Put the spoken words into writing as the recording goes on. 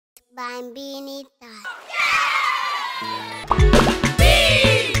Bambini time.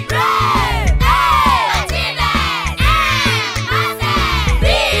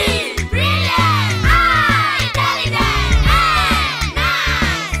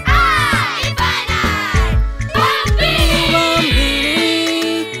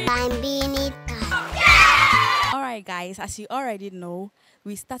 Guys, as you already know,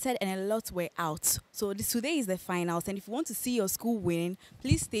 we started and a lot were out. So today is the finals, and if you want to see your school winning,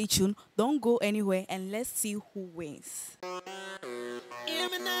 please stay tuned. Don't go anywhere, and let's see who wins.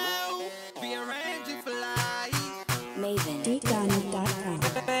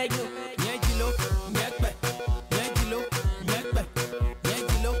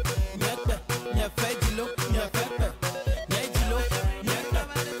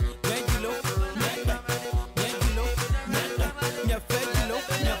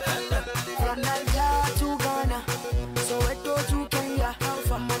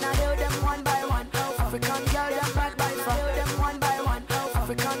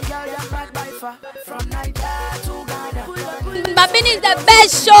 Bambini is the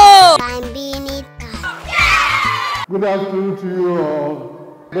best show! Bambini time. Good afternoon to you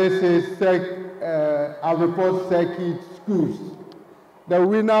all. This is Aviport Circuit Schools. The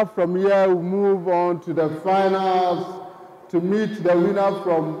winner from here will move on to the finals to meet the winner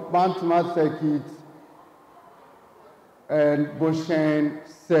from Bantama Circuit and Boshen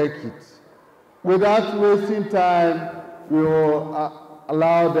Circuit. Without wasting time, we will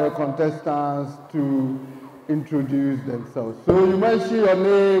allow the contestants to introduce themselves. So you mention your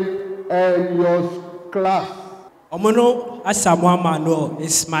name and your class. Omono Asamoah Manuel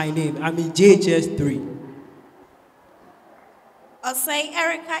is my name. I'm in JHS 3. Osei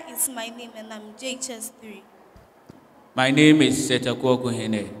Erica is my name and I'm JHS 3. My name is Setakuo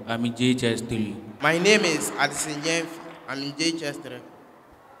Kuhene. I'm in JHS 3. My name is Addison Yemfi. I'm in JHS 3.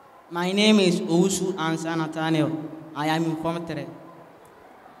 My name is Ousu Ansa Nathaniel. I am in Form 3.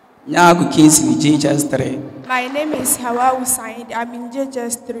 Nyaku Kisi, JHS 3. My name is Hawa Usaid. I'm in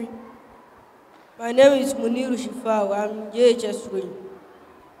JHS 3. My name is Muniru Shifau. I'm in JHS 3.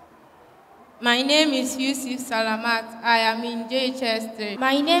 My name is Yusuf Salamat. I am in JHS 3.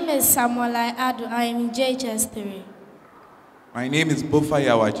 My name is Samuel Adu. I am in JHS 3. My name is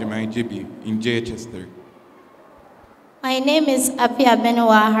Bofaya Wajimajibi in JHS 3. My name is Apia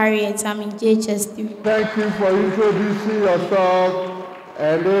Benowa Harriet. I'm in JHS 3. Thank you for introducing yourself.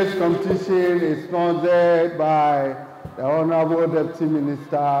 And this competition is sponsored by the Honorable Deputy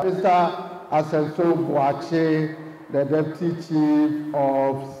Minister, Mr. Asenso Boache, the Deputy Chief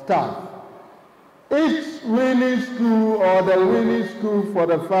of Staff. Each winning school or the winning school for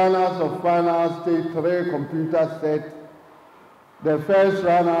the finals of finals take 3 computer sets. The first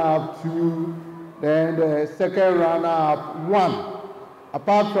runner-up 2, then the second runner-up 1.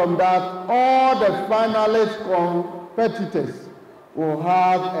 Apart from that, all the finalist competitors will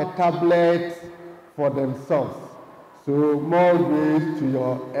have a tablet for themselves. So more grace to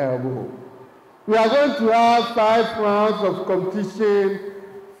your elbow. We are going to have 5 rounds of competition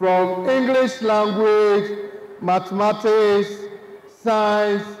from English language, mathematics,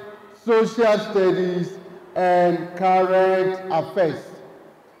 science, social studies, and current affairs.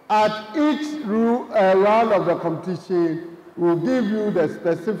 At each round of the competition, we'll give you the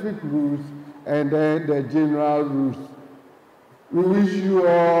specific rules and then the general rules. We wish you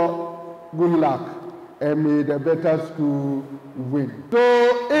all good luck and may the better school win.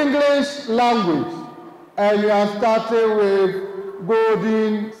 So, English language, and we are starting with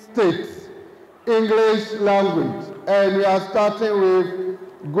Golden State. English language, and we are starting with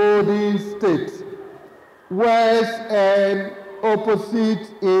Golden State. Words and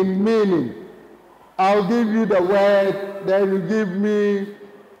opposite in meaning. I'll give you the word, then you give me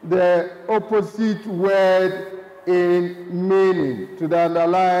the opposite word in meaning to the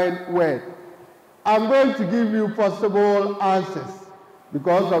underlined word. I'm going to give you possible answers.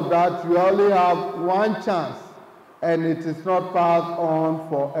 Because of that, you only have 1 chance, and it is not passed on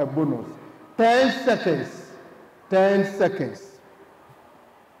for a bonus. 10 seconds. 10 seconds.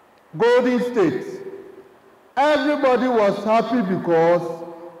 Golden State. Everybody was happy because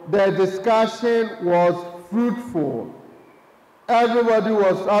the discussion was fruitful. Everybody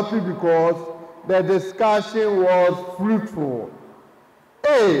was happy because the discussion was fruitful.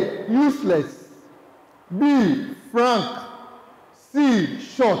 A, useless. B, frank. C,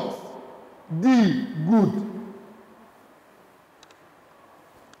 short. D, good.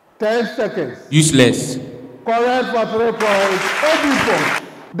 10 seconds. Useless. Correct for 3 points. Editor.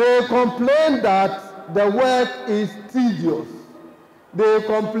 They complain that the work is tedious. They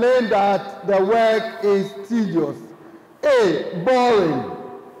complain that the work is tedious. A, boring.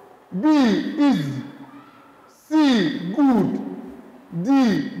 B, easy. C, good. D,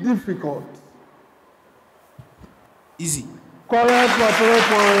 difficult. Easy. Correct for 3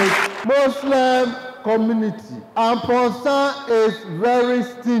 points. Muslim community. Amponsan is very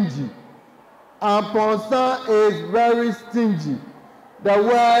stingy. Amponsan is very stingy. The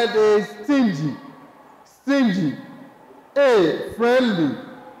word is stingy. Stingy. A, friendly.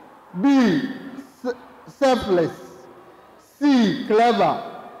 B, selfless. C, clever.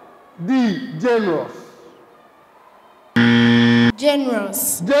 D, generous.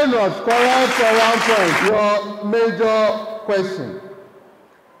 Generous. Generous, correct for 1 point. Your major question.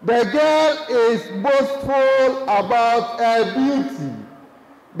 The girl is boastful about her beauty.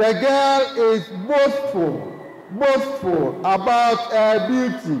 The girl is boastful about her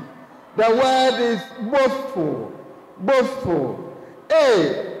beauty. The word is boastful.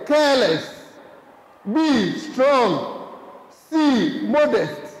 A, careless. B, strong. C,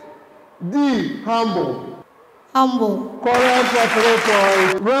 modest. D, humble. Humble. Correct for 3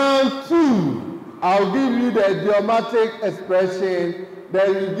 points. Round 2. I'll give you the idiomatic expression,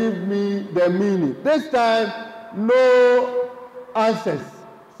 then you give me the meaning. This time, no answers.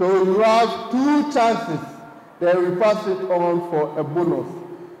 So you have 2 chances. Then we pass it on for a bonus.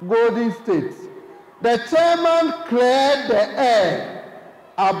 Golden State. The chairman cleared the air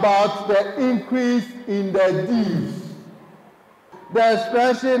about the increase in the dues. The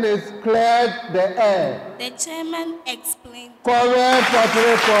expression is cleared the air. The chairman explained. Correct for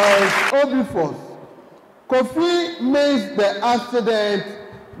 3 points. Obifos. Kofi missed the accident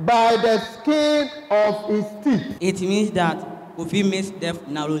by the skin of his teeth. It means that Kofi missed death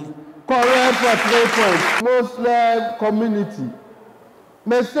narrowly. Correct for 3 points. Muslim community.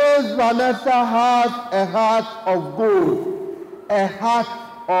 Mrs. Vanessa has a heart of gold. A heart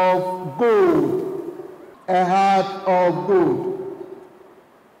of gold. A heart of gold.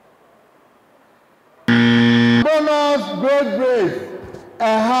 Bonus great grace.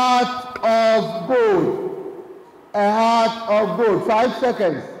 A heart of gold. A heart of gold. 5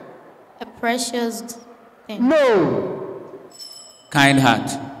 seconds. A precious thing. No. Kind heart.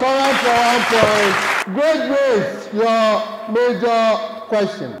 Correct for 1 point. Great grace, your major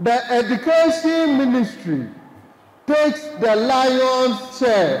question. The education ministry takes the lion's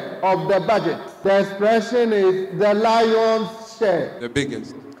share of the budget. The expression is the lion's share. The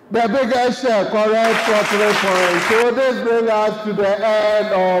biggest. The biggest share, correct for 3 points. So this brings us to the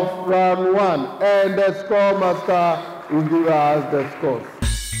end of round 1. And the score master will give us the scores.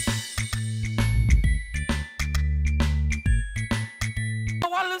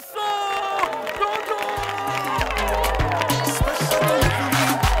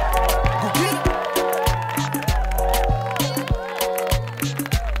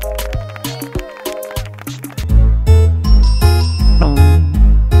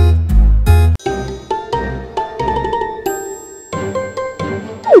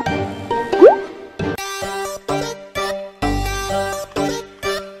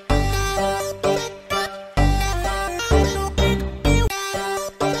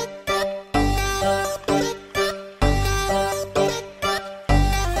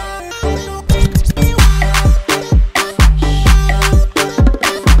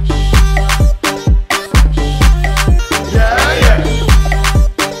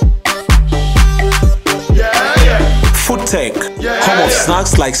 Tech, home of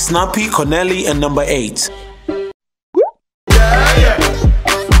snacks like Snappy, Cornelli, and Number 8.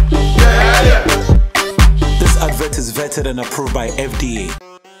 This advert is vetted and approved by FDA.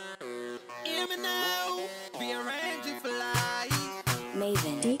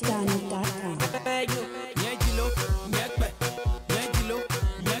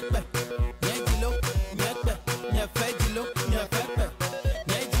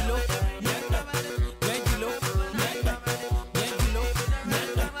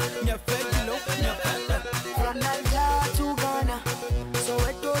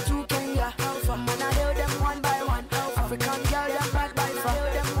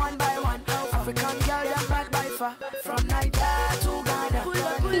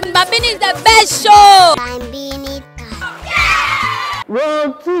 Bambini is the best show. Bambini.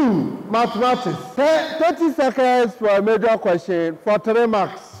 Round 2, mathematics. 30 seconds for a major question for 3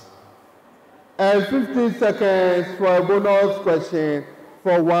 marks. And 15 seconds for a bonus question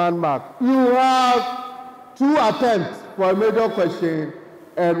for 1 mark. You have 2 attempts for a major question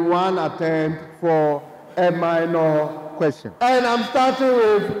and 1 attempt for a minor question. And I'm starting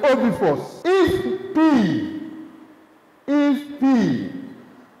with Obifos. If P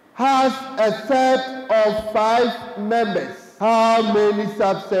has a set of 5 members, how many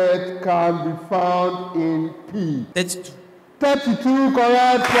subsets can be found in P? 32. 32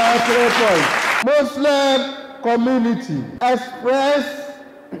 correct for 3 points. Muslim community. Express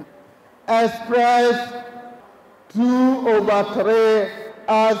 2/3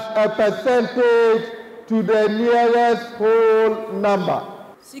 as a percentage to the nearest whole number.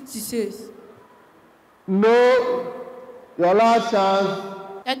 66. No. Your last chance.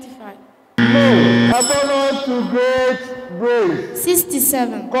 35. No. A bonus to great brace.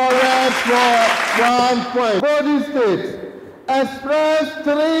 67. Correct for 1 point. Golden State. Express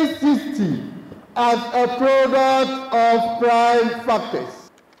 360 as a product of prime factors.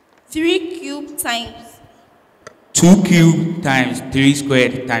 3 cubed times 2 cubed times 3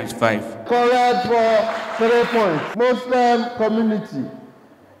 squared times 5. Correct for 3 points. Muslim community.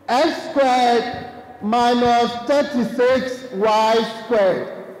 X squared minus 36y squared.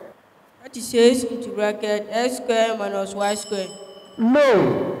 36 into bracket x squared minus y squared.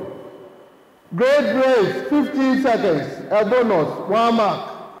 No. Great brace, 15 seconds. A bonus, 1 mark.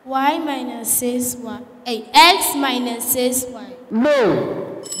 Y minus 6y. X minus 6y.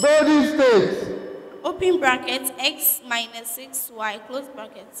 No. Golden State. open bracket x minus 6y close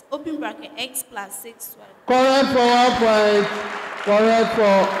bracket open bracket x plus 6y. Correct for 1 point. Correct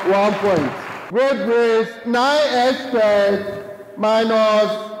for 1 point. Great brace, 9x squared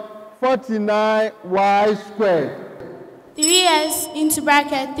minus 49y squared. 3x into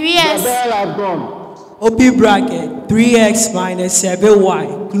bracket 3x. The bell has gone. Open bracket 3x minus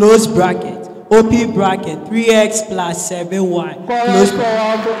 7y. Close bracket. Open bracket 3x plus 7y. Correct for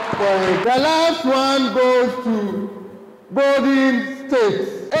 1 point. The last one goes to Golden State.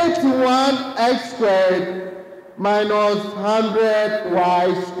 81x squared minus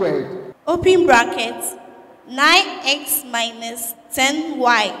 100y squared. Open bracket 9x minus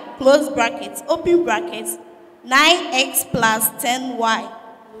 10y close bracket open bracket 9x plus 10y.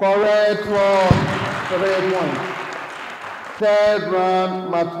 Correct for 3 points. Third round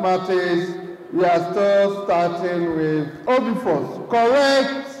mathematics. We are still starting with Obiforce.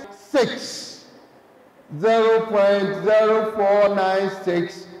 Correct 6.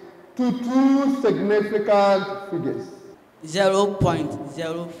 0.0496 to 2 significant figures.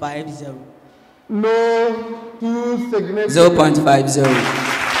 0.050. No, 2 significant. 0.50.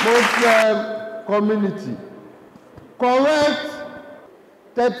 Muslim community. Correct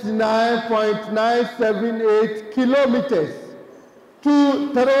 39.978 kilometers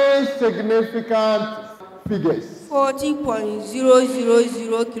to 3 significant figures.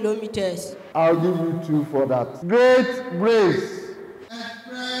 40.000 kilometers. I'll give you 2 for that. Great brace.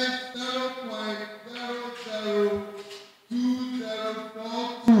 Express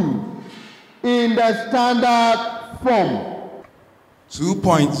 0.002042 in the standard form.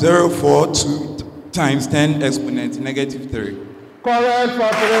 2.042 times 10 exponent negative 3. Correct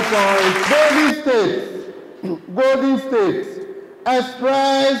for 3 points. Golden State. Golden State.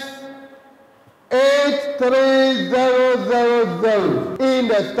 Express 83000 in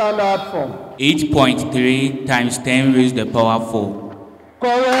the standard form. 8.3 times 10 raised to the power 4.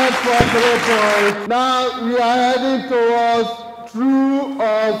 Correct for 3 points. Now we are heading towards true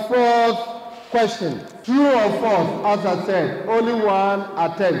or false question. True or false, as I said, only 1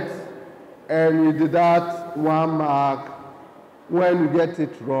 attempt. And we deduct 1 mark when you get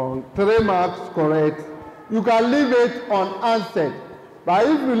it wrong. 3 marks correct. You can leave it unanswered. But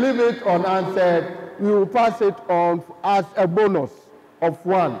if you leave it unanswered, you will pass it on as a bonus of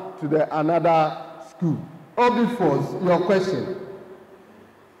 1 to another school. Obiforce, your question.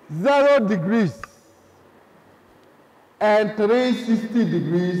 0 degrees and 360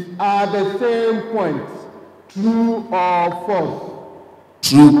 degrees are the same point. True or false?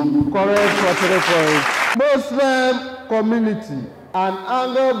 True. Correct for 3 points. Muslim community. An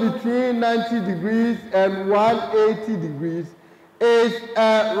angle between 90 degrees and 180 degrees is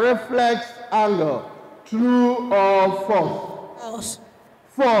a reflex angle. True or false? False.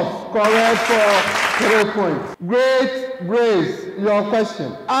 False. Correct for 3 points. Great brace, your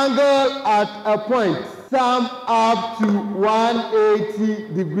question. Angle at a point sum up to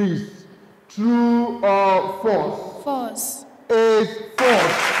 180 degrees. True or false? False. Is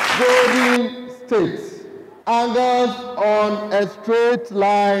false. Golden State. Angles on a straight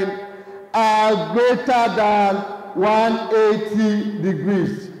line are greater than 180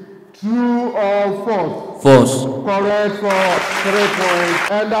 degrees. True or false? False. Correct for 3 points.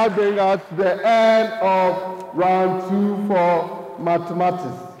 And that brings us to the end of round 2 for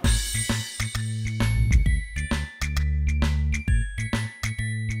mathematics.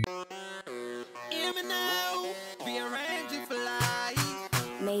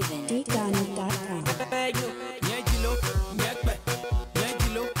 Maven.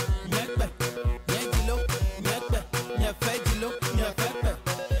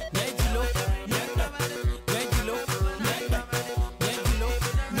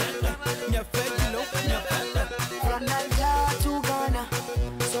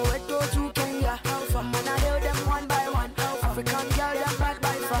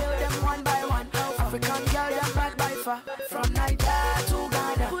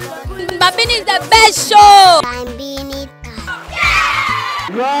 Bambini is the best show. Bambini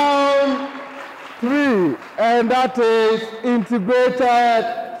Round 3, and that is integrated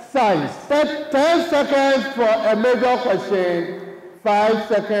science. 10 seconds for a major question, 5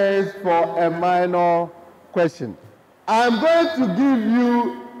 seconds for a minor question. I'm going to give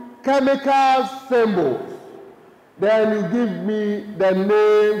you chemical symbols. Then you give me the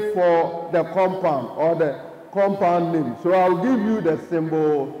name for the compound or the compound name. So I'll give you the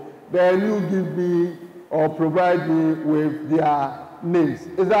symbol, then you give me or provide me with their names.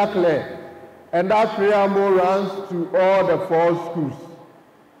 Is that clear? And that preamble runs to all the 4 schools.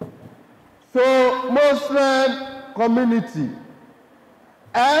 So Muslim community,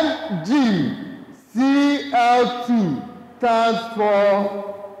 MgCl2 stands for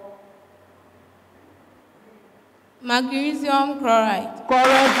Magnesium chloride.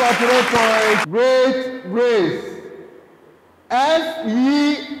 Correct for 3 points. Great grace.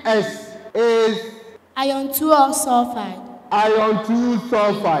 FeS is Iron 2 or sulfide. Iron 2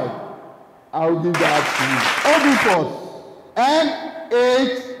 sulfide. I'll give that to you.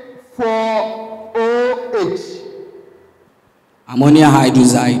 NH4OH. Ammonia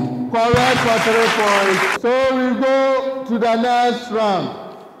hydroxide. Correct for 3 points. So we go to the next round.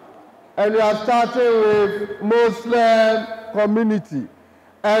 And we are starting with Muslim community.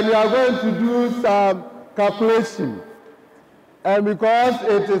 And we are going to do some calculation. And because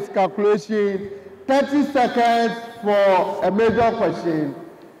it is calculation, 30 seconds for a major question,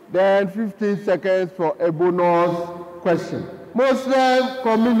 then 15 seconds for a bonus question. Muslim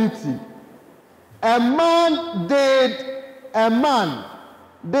community. A man did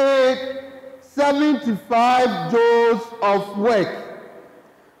 75 joules of work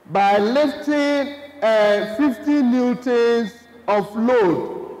by lifting 50 newtons of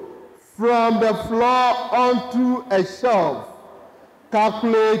load from the floor onto a shelf.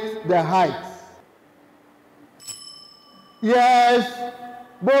 Calculate the height. Yes,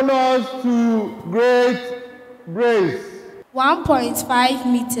 bonus to great brace. 1.5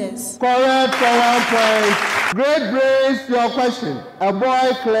 meters. Correct for 1 point. Great brace, your question. A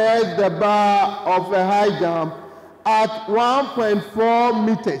boy clears the bar of a high jump at 1.4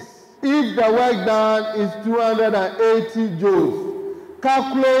 meters. If the work done is 280 joules,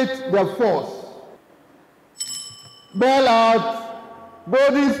 calculate the force. Bail out.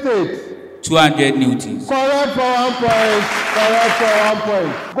 Body state. 200 newtons. Correct for 1 point. Correct for 1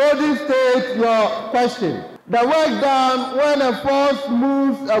 point. Body state, your question. The work done when a force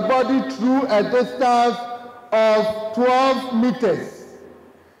moves a body through a distance of 12 meters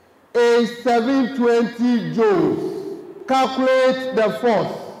is 720 joules. Calculate the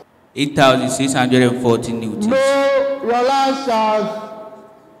force. 8,640 newtons. No, your last chance.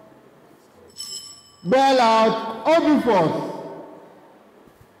 Bail out. Obi force.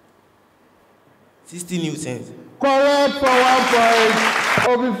 60 newtons. Correct for 1 point.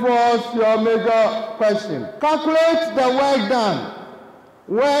 Obi force, your major question. Calculate the work done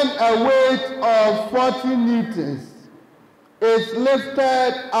when a weight of 40 newtons is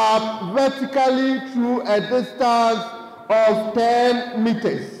lifted up vertically through a distance of 10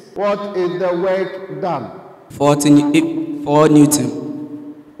 meters. What is the work done? 4 Newton.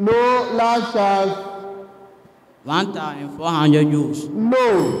 No, last chance. 1,400 joules.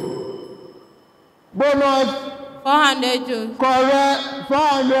 No. Bonus. 400 joules. Correct.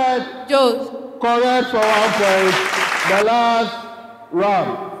 400 joules. Correct for 1 point. The last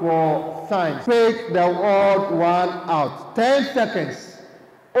round for science. Take the word one out. 10 seconds.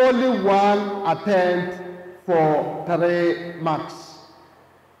 Only one attempt for 3 marks.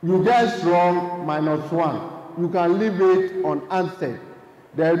 You guess wrong, -1. You can leave it unanswered.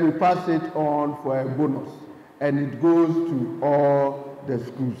 Then we pass it on for a bonus. And it goes to all the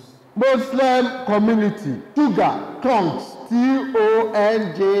schools. Muslim community. Sugar, tongs,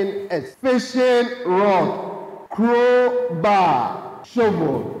 TONGS. Fishing rod, crowbar,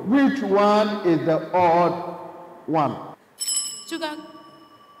 shovel. Which one is the odd one? Sugar.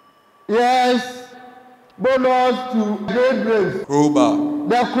 Yes. Bonus to great brace. Crowbar.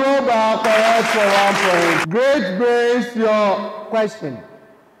 The crowbar, correct for 1 point. Great brace, your question.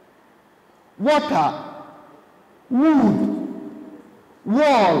 Water, wood,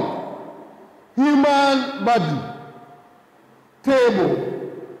 wall, human body, table.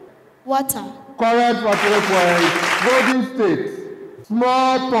 Water. Correct for 3 points. Golden state,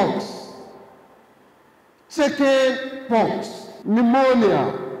 smallpox, chicken pox,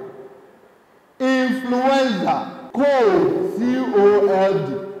 pneumonia, influenza, cold, COLD.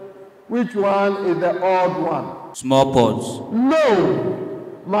 Which one is the odd one? Smallpox. No,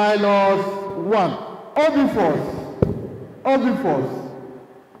 -1. Obi force.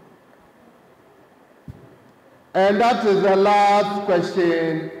 And that is the last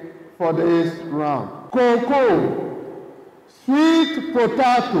question for this round. Cocoa, sweet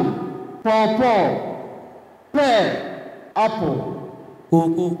potato, pawpaw, pear, apple.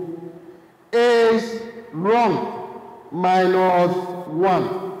 Cocoa. Is wrong, -1.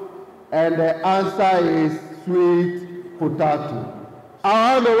 And the answer is sweet potato.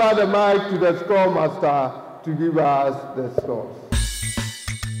 I'll hand over the mic to the score master to give us the scores.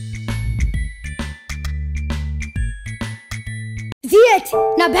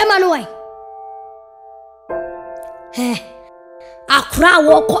 V8 na bema no wai. Akra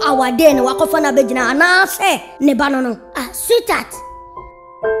woko awade ne wakofa na begina anase ne ba no. Sweetheart.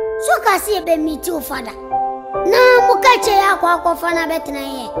 So kasi be meet you father. Na mukache yakwa akofa na betena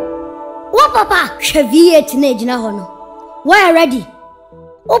ye. Wo papa, hwe V8 na ejina ho no. We ready.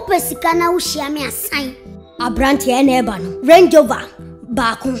 Opesika na ushia me asan. Abrante e na eba no. Range Rover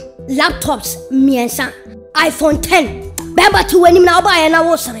baako, laptops miensa, iPhone 10. Beba tu wenim na oba ye na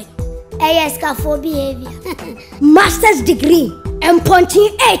wo sere. Scafo behavior. Master's degree and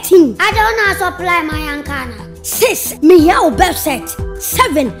pointing 18. I don't know supply my ankana. 6 mihia website.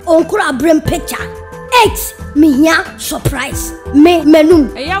 7 onkura brim picture. 8 mihia surprise. Menum.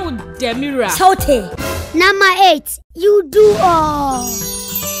 Eya wo demira. Saute. Number 8, you do all.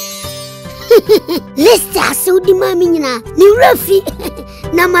 Lista Saudi mamina ni Rafi.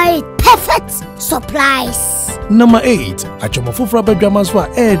 Number 8, perfect surprise. Number 8, achomofufra bedwamaswa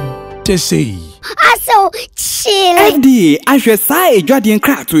ed say. Also chill. Eddie, ahwe sa edwade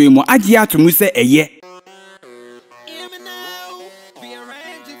nkrato yi mo agye atomu se eye.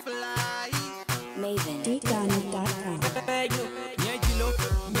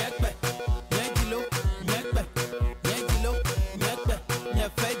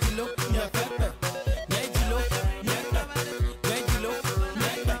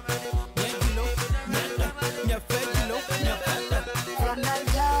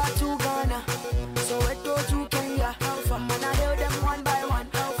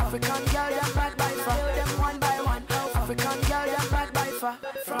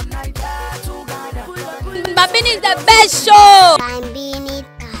 Bambini is the best show. Bambini.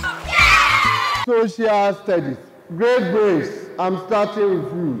 Social studies. Great Grace, I'm starting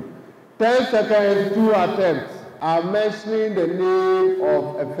with you. 10 seconds, 2 attempts. I'm mentioning the name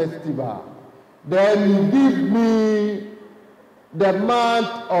of a festival. Then you give me the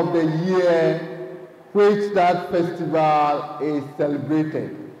month of the year which that festival is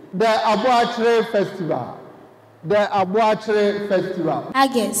celebrated. The Abuachre Festival. The Abuachre Festival.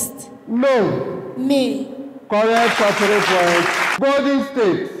 August. No. May. Correct for 3 points. Golden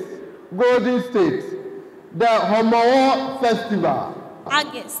State. Golden State. The Homowo Festival.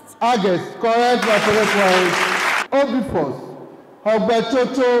 August. August. Correct for 3 points. Obifos.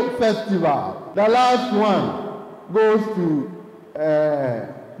 Hogbechocho Festival. The last one goes to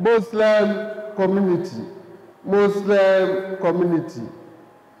Muslim community. Muslim community.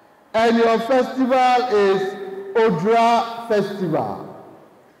 And your festival is Odra Festival.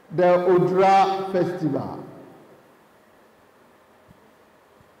 The Odra Festival.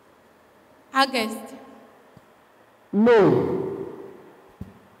 August. No.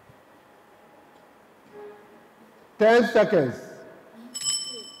 10 seconds.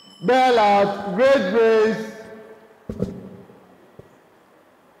 Bail out. Great Grace.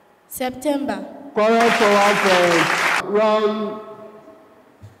 September. Correct for 1 point. Round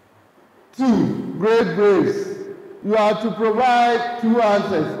 2. Great Grace. You are to provide 2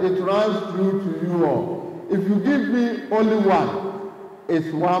 answers. It runs through to you all. If you give me only one,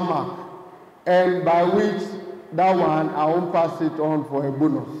 it's 1 mark. And by which that one, I won't pass it on for a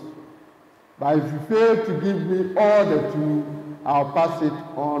bonus. But if you fail to give me all the 2, I'll pass it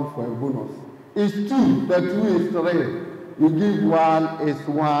on for a bonus. It's 2, the 2 is 3. You give 1, it's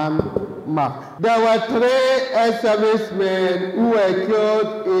 1 mark. There were 3 servicemen who were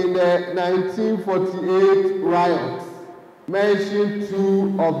killed in the 1948 riots. Mention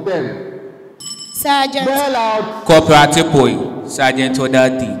 2 of them. Sergeant. Bail out. Cooperative boy, Sergeant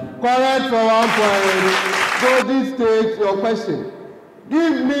Odati. Correct for 1 point. Golden State, your question.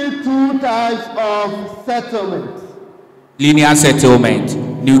 Give me 2 types of settlement. Linear settlement,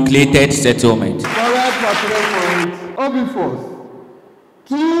 nucleated settlement. Correct for 3 points. Obifos.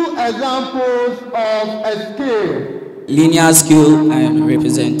 2 examples of a scale. Linear scale and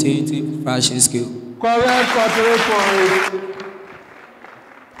representative fraction scale. Correct for 3 points.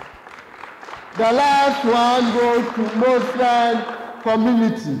 The last one goes to Muslim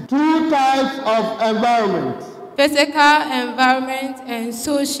community. 2 types of environment. Physical environment and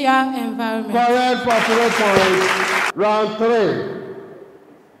social environment. Correct for 3 points. Round 3.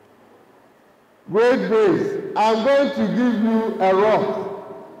 Great Grace. I'm going to give you a rock,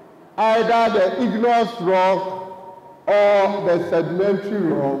 either the igneous rock or the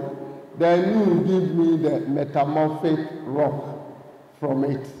sedimentary rock, then you will give me the metamorphic rock from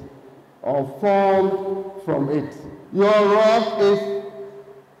it, or formed from it. Your rock is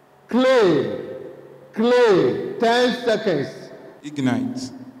clay. Clay, 10 seconds.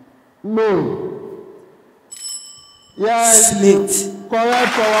 Ignite. No. Yes. Slate.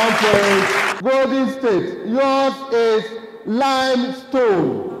 Correct for 1 point. Golden State, yours is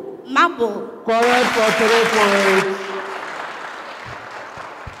limestone. Marble. Correct for 3 points.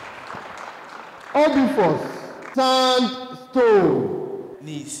 Obifos, sandstone.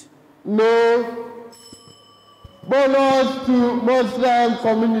 Knees. No. Bonus to Muslim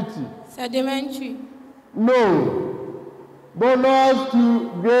community. Sedimentary. No. Bonus to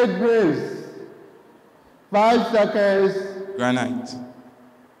Great Grace. 5 seconds. Granite.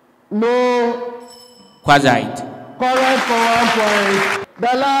 No. Quartzite. Correct for 1 point.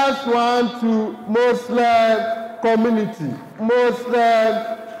 The last one to Muslim community. Muslim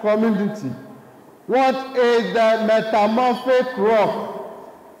community. What is the metamorphic rock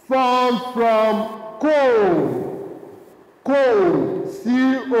formed from coal? Coal.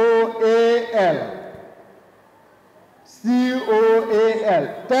 C-O-A-L. C-O-A-L.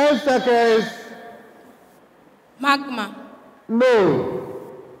 10 seconds. Magma. No.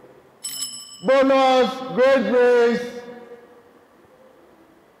 Bonus, Great Grace.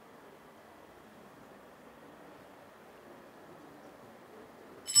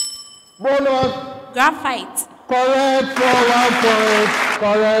 Bonus. Graphite. Correct for 1 point.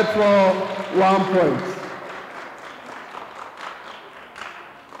 Correct for 1 point.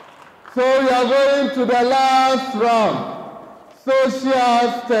 So we are going to the last round.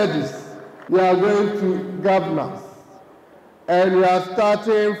 Social studies. We are going to governance. And we are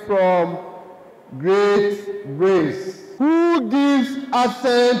starting from Great Grace. Who gives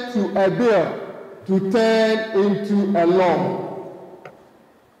assent to a bill to turn into a law?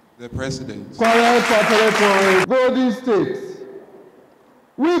 The President. Correct for 3 points. Golden State.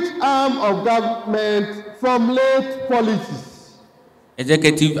 Which arm of government formulates policies?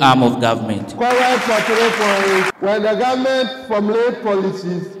 Executive arm of government. Correct for 3 points. When the government formulates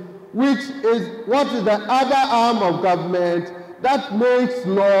policies, what is the other arm of government that makes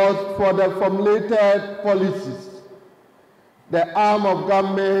laws for the formulated policies? The arm of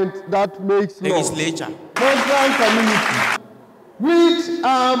government that makes laws. Legislature. Muslim community. Which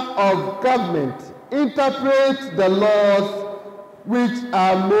arm of government interprets the laws which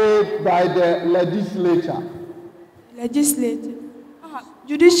are made by the legislature? Legislative.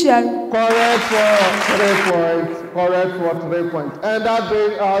 Judicial. Correct for 3 points. Correct for 3 points. And that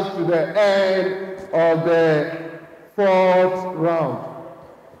brings us to the end of the 4th round.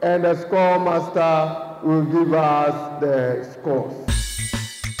 And the score master will give us the scores.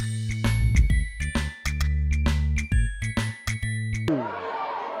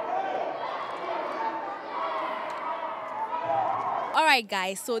 All right,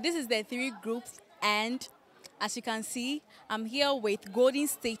 guys, so this is the 3 groups, and as you can see, I'm here with Golden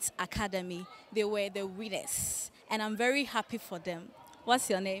State Academy. They were the winners, and I'm very happy for them. What's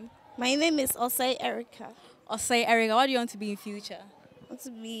your name? My name is Osei Erica. Osei Erica, what do you want to be in future? I want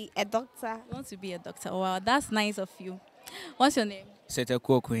to be a doctor. You want to be a doctor? Wow, that's nice of you. What's your name? Seth.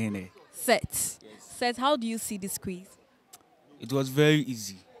 Seth. Seth, how do you see this quiz? It was very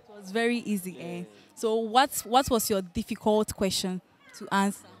easy. It was very easy, eh? So what was your difficult question to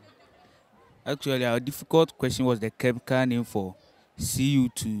answer? Actually, our difficult question was the chemical name for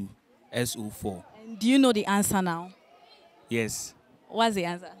Cu2SO4. And do you know the answer now? Yes. What's the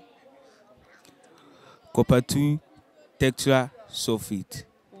answer? Copper 2 tetrasulfate.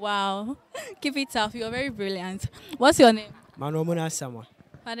 Wow. Keep it tough. You're very brilliant. What's your name? Manuel Munasama.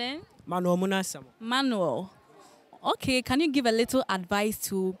 Pardon? Manuel Munasama. Manuel. Okay, can you give a little advice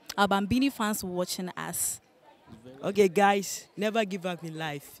to our Bambini fans watching us? Okay, guys, never give up in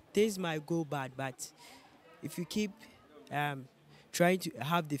life. Things might go bad, but if you keep trying to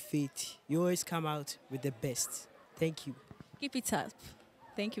have the faith, you always come out with the best. Thank you. Keep it up.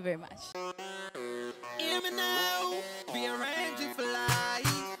 Thank you very much.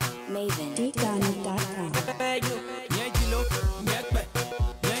 Maven.com.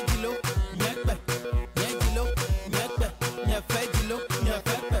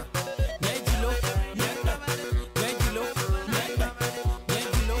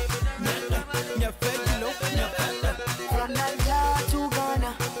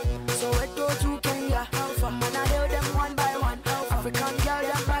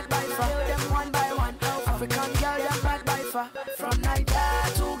 African girl, them back by far.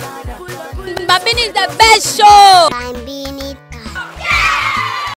 Bambini is the best show. Bambini.